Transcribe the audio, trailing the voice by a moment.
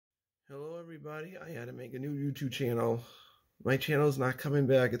everybody, I had to make a new YouTube channel. My channel's not coming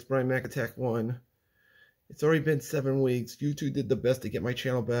back. It's BrianMacAttack1. It's already been 7 weeks. YouTube did the best to get my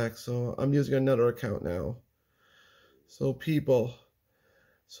channel back, so I'm using another account now. So people,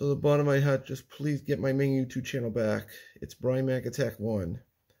 the bottom of my heart, just please get my main YouTube channel back. It's BrianMacAttack1.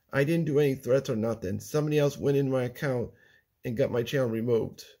 I didn't do any threats or nothing. Somebody else went in my account and got my channel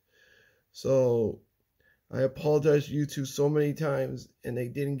removed. So I apologized to YouTube so many times and they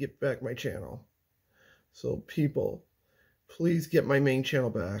didn't get back my channel. So people, please get my main channel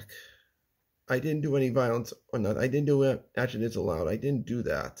back. I didn't do any violence or not. I didn't do action is allowed. I didn't do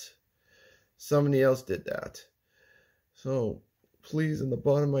that. Somebody else did that. So please, in the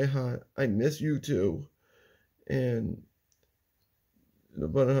bottom of my heart, I miss you too. And in the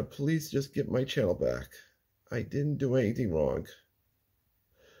bottom of my heart, please just get my channel back. I didn't do anything wrong.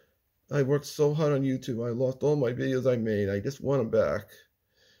 I worked so hard on YouTube. I lost all my videos I made. I just want them back.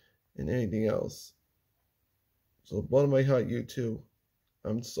 And anything else. So bottom of my heart, YouTube,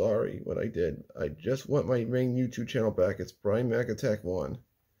 I'm sorry what I did. I just want my main YouTube channel back. It's BrianMacAttack1.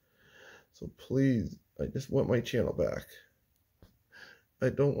 So please, I just want my channel back. I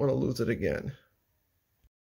don't want to lose it again.